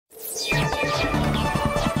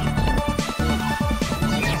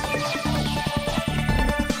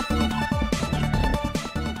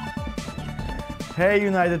Hey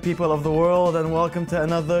United people of the world, and welcome to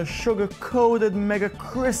another sugar-coated, mega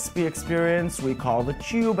crispy experience we call the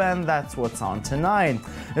Tube, and that's what's on tonight.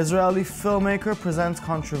 Israeli filmmaker presents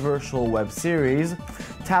controversial web series.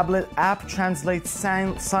 Tablet app translates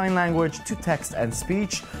sign language to text and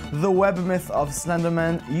speech. The web myth of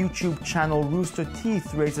Slenderman. YouTube channel Rooster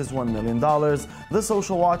Teeth raises $1 million. The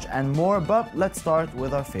Social Watch and more, but let's start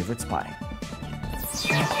with our favorite spy.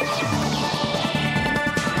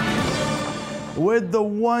 With the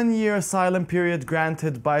one-year asylum period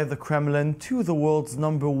granted by the Kremlin to the world's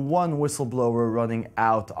 #1 whistleblower running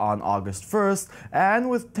out on August 1st, and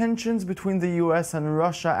with tensions between the US and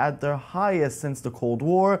Russia at their highest since the Cold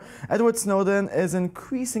War, Edward Snowden is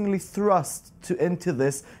increasingly thrust into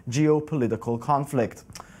this geopolitical conflict.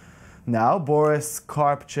 Now, Boris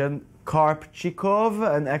Karpchikov,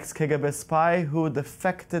 an ex-KGB spy who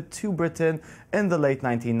defected to Britain in the late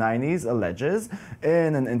 1990s, alleges,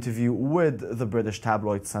 in an interview with the British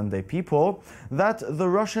tabloid Sunday People, that the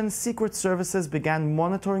Russian secret services began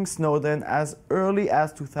monitoring Snowden as early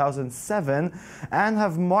as 2007 and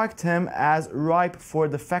have marked him as ripe for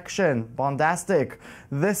defection. Bombastic.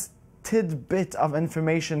 This tidbit of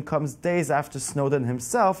information comes days after Snowden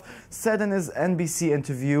himself said in his NBC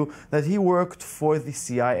interview that he worked for the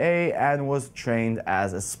CIA and was trained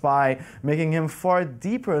as a spy, making him far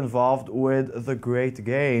deeper involved with the great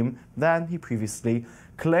game than he previously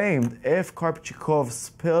claimed. If Karpchikov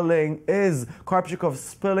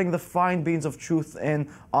spilling the fine beans of truth in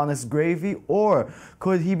honest gravy, or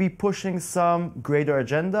could he be pushing some greater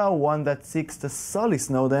agenda, one that seeks to sully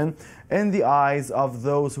Snowden in the eyes of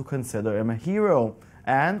those who consider him a hero?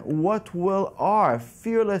 And what will our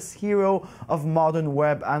fearless hero of modern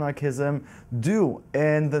web anarchism do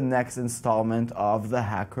in the next installment of The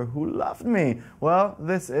Hacker Who Loved Me? Well,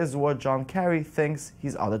 this is what John Kerry thinks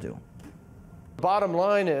he's ought to do. Bottom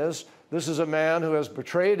line is, this is a man who has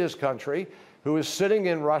betrayed his country, who is sitting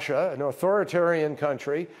in Russia, an authoritarian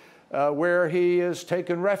country, where he has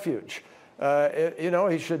taken refuge.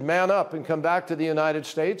 He should man up and come back to the United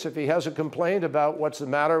States. If he has a complaint about what's the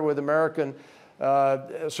matter with American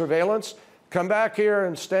surveillance, come back here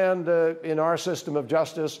and stand in our system of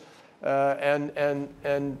justice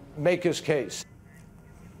and make his case.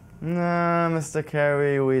 No, Mr.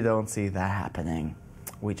 Kerry, we don't see that happening.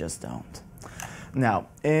 We just don't. Now,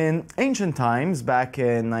 in ancient times, back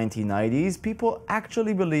in 1990s, people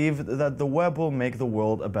actually believed that the web will make the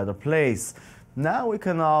world a better place. Now we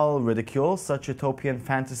can all ridicule such utopian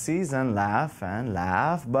fantasies and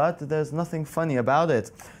laugh, but there's nothing funny about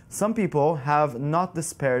it. Some people have not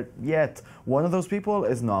despaired yet. One of those people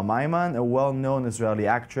is Noam Ayman, a well-known Israeli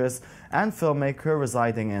actress and filmmaker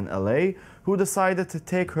residing in LA, who decided to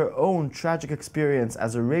take her own tragic experience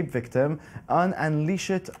as a rape victim and unleash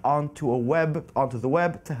it onto the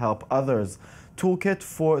web to help others. Toolkit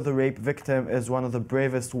for the Rape Victim is one of the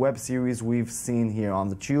bravest web series we've seen here on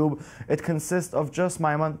the Tube. It consists of just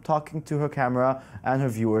Ayman talking to her camera and her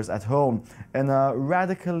viewers at home in a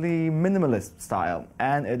radically minimalist style,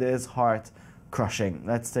 and it is heart-crushing.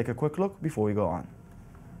 Let's take a quick look before we go on.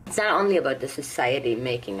 It's not only about the society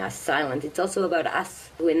making us silent, it's also about us.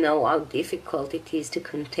 We know how difficult it is to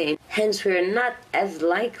contain. Hence, we're not as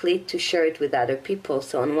likely to share it with other people.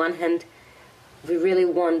 So on one hand, we really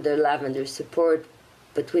want their love and their support,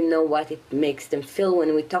 but we know what it makes them feel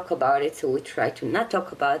when we talk about it, so we try to not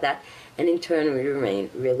talk about that, and in turn we remain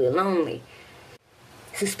really lonely.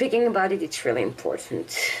 So speaking about it, it's really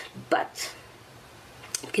important, but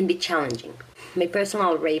it can be challenging. My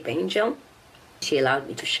personal rape angel, she allowed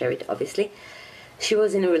me to share it, obviously. She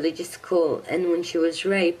was in a religious school, and when she was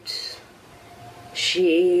raped,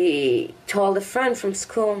 she told a friend from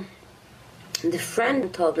school. The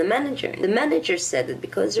friend told the manager. The manager said that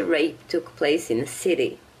because the rape took place in a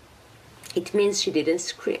city, it means she didn't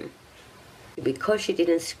scream. Because she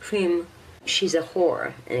didn't scream, she's a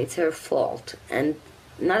whore, and it's her fault. And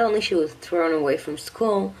not only she was thrown away from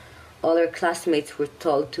school, all her classmates were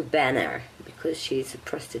told to ban her because she's a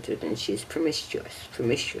prostitute and she's promiscuous.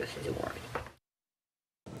 Promiscuous is a word.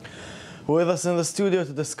 With us in the studio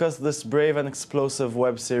to discuss this brave and explosive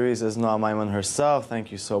web series is Noam Ayman herself.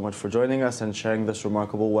 Thank you so much for joining us and sharing this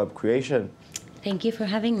remarkable web creation. Thank you for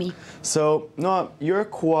having me. So, Noam, you're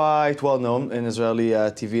quite well known in Israeli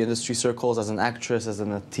TV industry circles as an actress, as a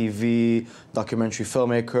TV documentary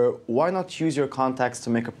filmmaker. Why not use your contacts to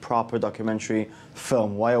make a proper documentary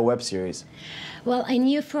film? Why a web series? Well, I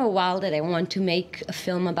knew for a while that I want to make a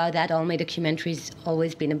film about that. All my documentaries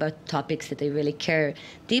always been about topics that I really care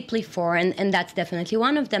deeply for, and that's definitely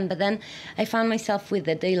one of them. But then I found myself with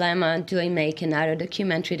the dilemma, do I make another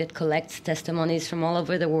documentary that collects testimonies from all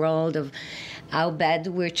over the world of how bad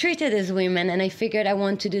we're treated as women, and I figured I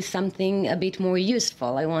want to do something a bit more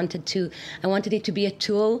useful. I wanted it to be a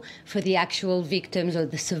tool for the actual victims or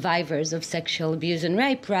the survivors of sexual abuse and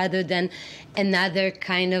rape, rather than another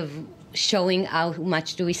kind of showing how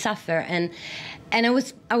much do we suffer. And I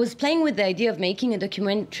was playing with the idea of making a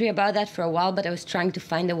documentary about that for a while, but I was trying to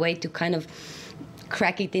find a way to kind of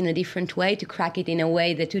crack it in a different way, to crack it in a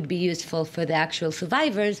way that would be useful for the actual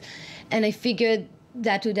survivors. And I figured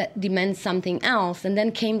that would demand something else. And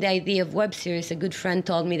then came the idea of web series. A good friend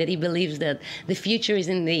told me that he believes that the future is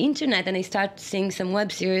in the internet, and I started seeing some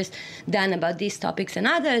web series done about these topics and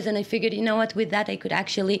others, and I figured, you know what, with that I could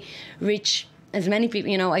actually reach as many people,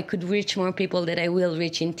 you know, I could reach more people that I will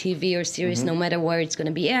reach in TV or series, no matter where it's going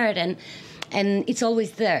to be aired. And it's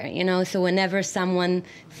always there, you know. So whenever someone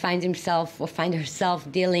finds himself or find herself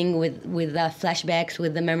dealing with flashbacks,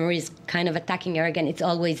 with the memories kind of attacking her again, it's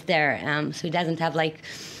always there. So it doesn't have like...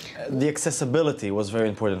 The accessibility was very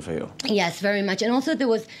important for you. Yes, very much. And also there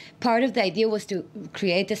was part of the idea was to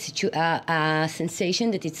create a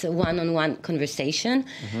sensation that it's a one-on-one conversation.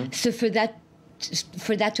 So for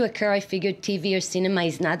that to occur, I figured TV or cinema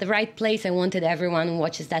is not the right place. I wanted everyone who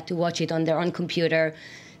watches that to watch it on their own computer,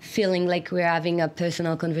 feeling like we're having a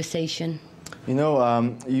personal conversation. You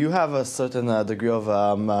know, you have a certain degree of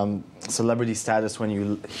celebrity status when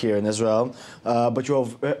you're here in Israel, but you're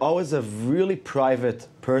always a really private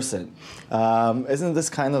person. Isn't this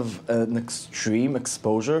kind of an extreme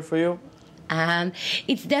exposure for you?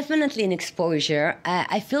 It's definitely an exposure.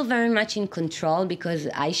 I feel very much in control because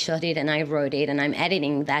I shot it and I wrote it and I'm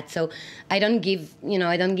editing that. So I don't give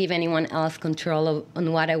anyone else control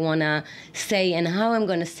on what I want to say and how I'm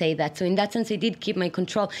going to say that. So in that sense, I did keep my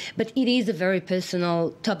control. But it is a very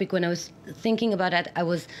personal topic. When I was thinking about it, I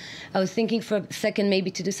was thinking for a second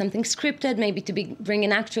maybe to do something scripted, maybe to bring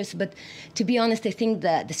an actress. But to be honest, I think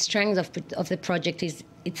the strength of the project is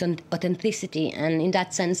its authenticity, and in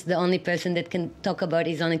that sense, the only person that can talk about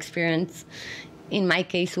his own experience, in my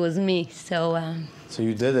case, was me. So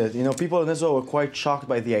you did it. You know, people in Israel were quite shocked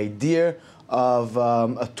by the idea of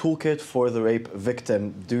a toolkit for the rape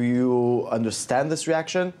victim. Do you understand this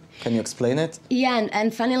reaction? Can you explain it? Yeah,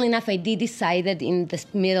 and funnily enough, I did decide in the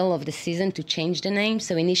middle of the season to change the name.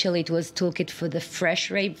 So initially it was Toolkit for the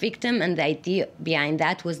Fresh Rape Victim, and the idea behind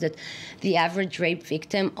that was that the average rape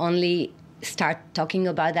victim only start talking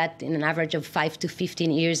about that in an average of 5 to 15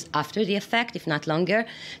 years after the effect, if not longer.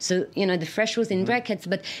 So, you know, the fresh was in brackets,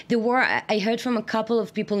 but I heard from a couple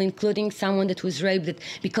of people, including someone that was raped, that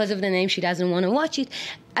because of the name, she doesn't want to watch it.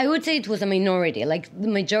 I would say it was a minority. Like the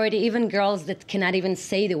majority, even girls that cannot even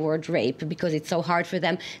say the word rape because it's so hard for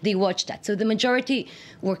them, they watch that. So the majority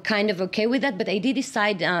were kind of okay with that, but I did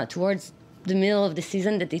decide towards the middle of the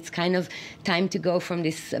season that it's kind of time to go from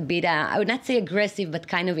this a bit, I would not say aggressive, but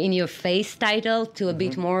kind of in-your-face title to a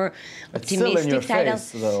bit more optimistic it's still in your title.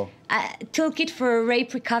 Face, though. Toolkit for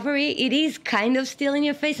Rape Recovery, it is kind of still in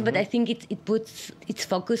your face, but I think it puts its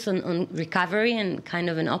focus on recovery and kind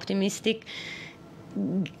of an optimistic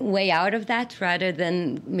way out of that rather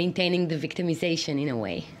than maintaining the victimization in a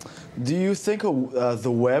way. Do you think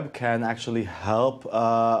the web can actually help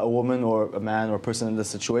a woman or a man or a person in this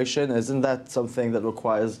situation? Isn't that something that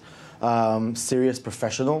requires serious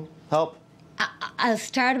professional help? I'll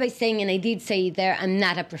start by saying, and I did say there, I'm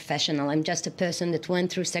not a professional. I'm just a person that went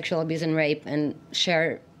through sexual abuse and rape and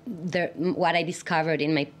share what I discovered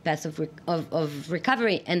in my path of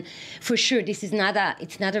recovery. And for sure,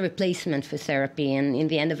 it's not a replacement for therapy. And in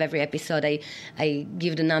the end of every episode, I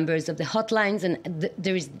give the numbers of the hotlines, and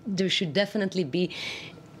there should definitely be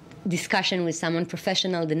discussion with someone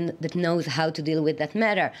professional that knows how to deal with that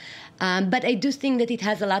matter. But I do think that it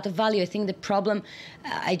has a lot of value. I think the problem,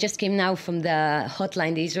 I just came now from the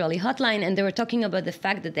hotline, the Israeli hotline, and they were talking about the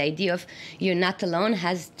fact that the idea of you're not alone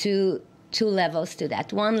has two levels to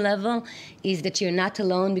that. One level is that you're not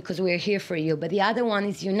alone because we're here for you. But the other one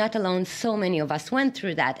is you're not alone. So many of us went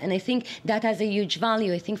through that. And I think that has a huge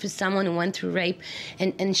value. I think for someone who went through rape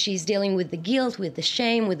and she's dealing with the guilt, with the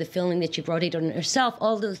shame, with the feeling that she brought it on herself,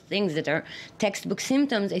 all those things that are textbook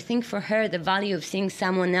symptoms, I think for her, the value of seeing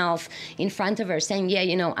someone else in front of her saying, yeah,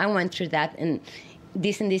 you know, I went through that and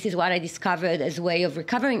this is what I discovered as a way of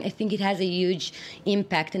recovering, I think it has a huge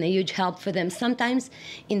impact and a huge help for them. Sometimes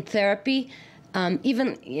in therapy,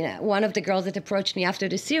 even one of the girls that approached me after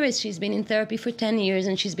the series, she's been in therapy for 10 years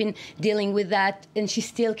and she's been dealing with that and she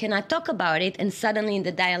still cannot talk about it. And suddenly in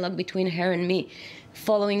the dialogue between her and me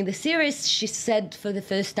following the series, she said for the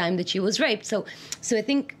first time that she was raped. So I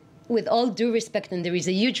think with all due respect, and there is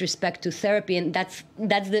a huge respect to therapy, and that's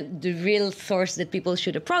the real source that people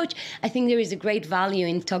should approach, I think there is a great value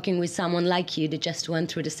in talking with someone like you that just went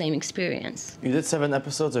through the same experience. You did 7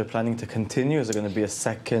 episodes. Are you planning to continue? Is there going to be a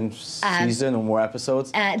second season or more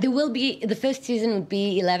episodes? There will be, the first season would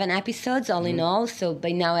be 11 episodes all in all, so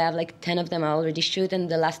by now I have like 10 of them I already shoot, and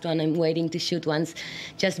the last one I'm waiting to shoot once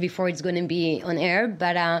just before it's going to be on air.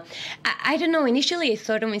 But I don't know, initially I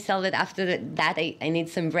thought to myself that after that I need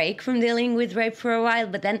some break from dealing with rape for a while,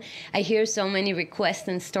 but then I hear so many requests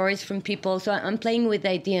and stories from people, so I'm playing with the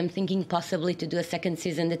idea. I'm thinking possibly to do a second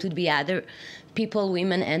season that would be other people,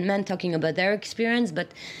 women and men, talking about their experience, but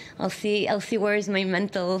I'll see where is my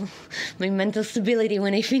mental stability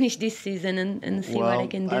when I finish this season and see what I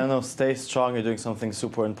can do. I don't know, stay strong. You're doing something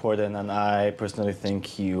super important, and I personally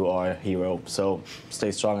think you are a hero, so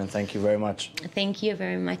stay strong, and thank you very much. Thank you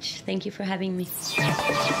very much. Thank you for having me.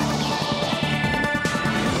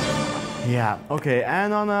 Yeah, okay,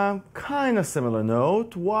 and on a kind of similar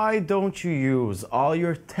note, why don't you use all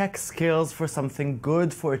your tech skills for something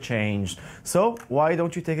good for a change? So, why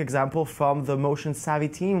don't you take example from the motion-savvy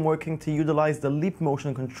team working to utilize the Leap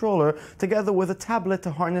motion controller together with a tablet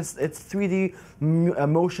to harness its 3D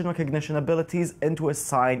motion recognition abilities into a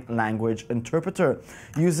sign language interpreter.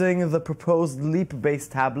 Using the proposed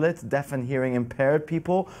Leap-based tablet, deaf and hearing impaired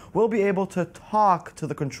people will be able to talk to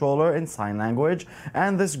the controller in sign language,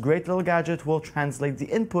 and this great little gadget will translate the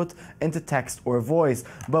input into text or voice.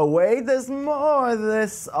 But wait, there's more.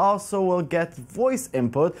 This also will get voice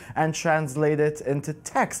input and translate it into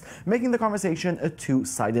text, making the conversation a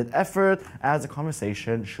two-sided effort, as a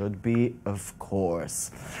conversation should be, of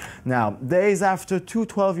course. Now, days after 2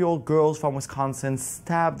 12-year-old girls from Wisconsin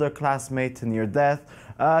stabbed their classmate to near death,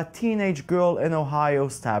 a teenage girl in Ohio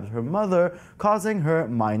stabbed her mother, causing her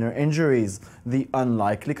minor injuries. The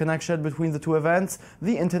unlikely connection between the two events,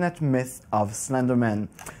 the internet myth of Slenderman.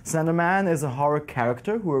 Slenderman is a horror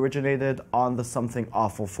character who originated on the Something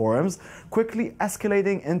Awful forums, quickly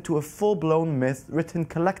escalating into a full-blown myth written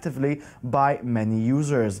collectively by many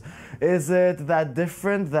users. Is it that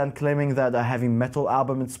different than claiming that a heavy metal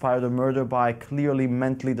album inspired a murder by clearly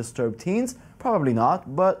mentally disturbed teens? Probably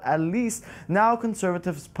not, but at least now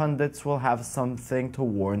conservative pundits will have something to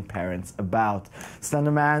warn parents about.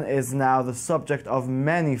 Slenderman is now the subject of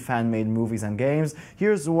many fan-made movies and games.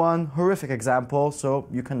 Here's one horrific example, so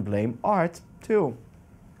you can blame art too.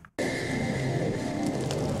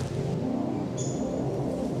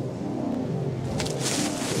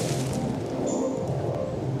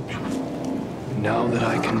 Now that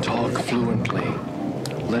I can talk fluently,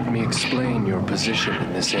 let me explain your position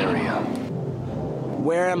in this area.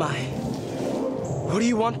 Where am I? What do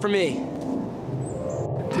you want from me?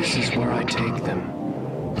 This is where I take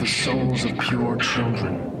them, the souls of pure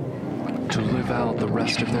children, to live out the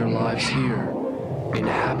rest of their lives here, in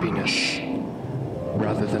happiness,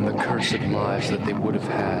 rather than the cursed lives that they would have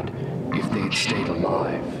had if they had stayed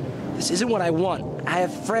alive. This isn't what I want. I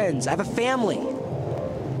have friends. I have a family.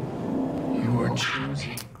 You are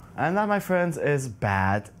choosing. And that, my friends, is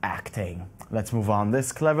bad acting. Let's move on.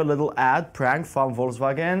 This clever little ad prank from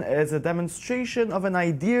Volkswagen is a demonstration of an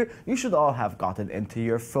idea you should all have gotten into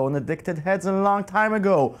your phone-addicted heads a long time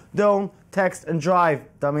ago. Don't text and drive,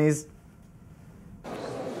 dummies.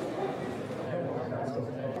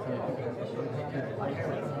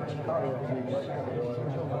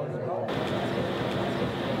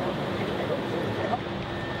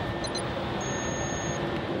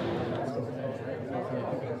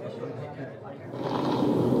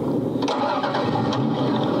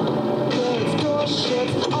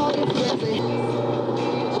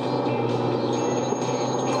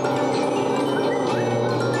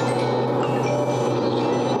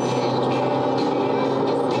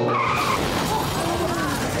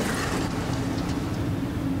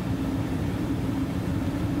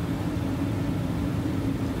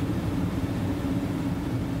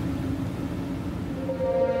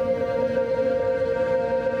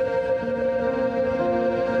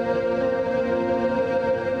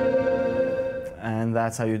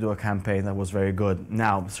 That's how you do a campaign. That was very good.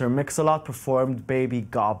 Now, Sir Mix-a-Lot performed Baby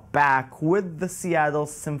Got Back with the Seattle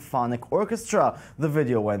Symphonic Orchestra. The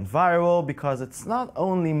video went viral because it's not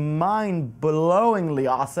only mind-blowingly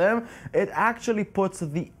awesome, it actually puts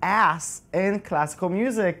the ass in classical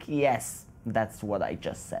music. Yes, that's what I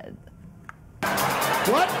just said.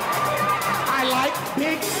 What? I like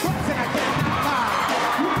big trucks and I cannot lie.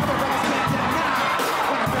 You never really can't deny.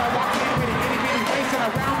 When a girl walks in with an itty-bitty waist and a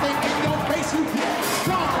round thing in your face, you get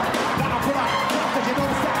strong. Wanna put up cause you know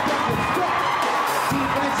the sack that was strong. See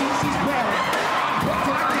what she's wearing. What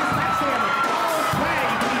till I can't stop staring. Oh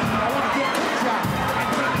baby, I wanna get a good job and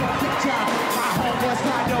take your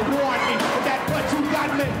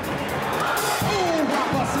Ooh,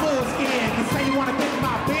 rubber smooth skin. You say you wanna get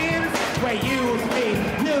my bins? Well, use me,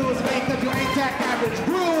 cause you ain't that average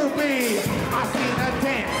groovy. I seen her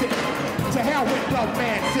dancing, to hell with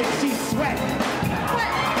romancing, she's sweating.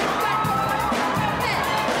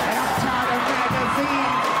 And I'm tired of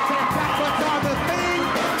magazines, saying black butts are the thing.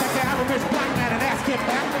 Check the average black man and ask him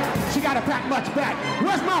back. She gotta pack much back.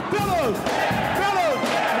 Where's my pillows? Pillows!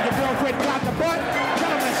 When your girlfriend got the butt,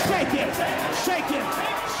 tell him to shake it, shake it.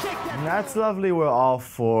 That's lovely. We're all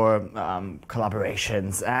for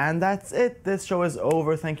collaborations. And that's it. This show is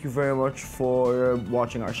over. Thank you very much for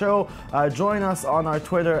watching our show. Join us on our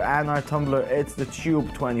Twitter and our Tumblr. It's the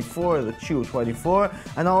Tube24, the Tube24.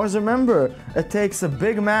 And always remember, it takes a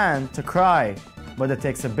big man to cry, but it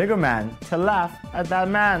takes a bigger man to laugh at that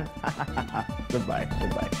man. Goodbye,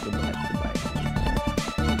 goodbye, goodbye.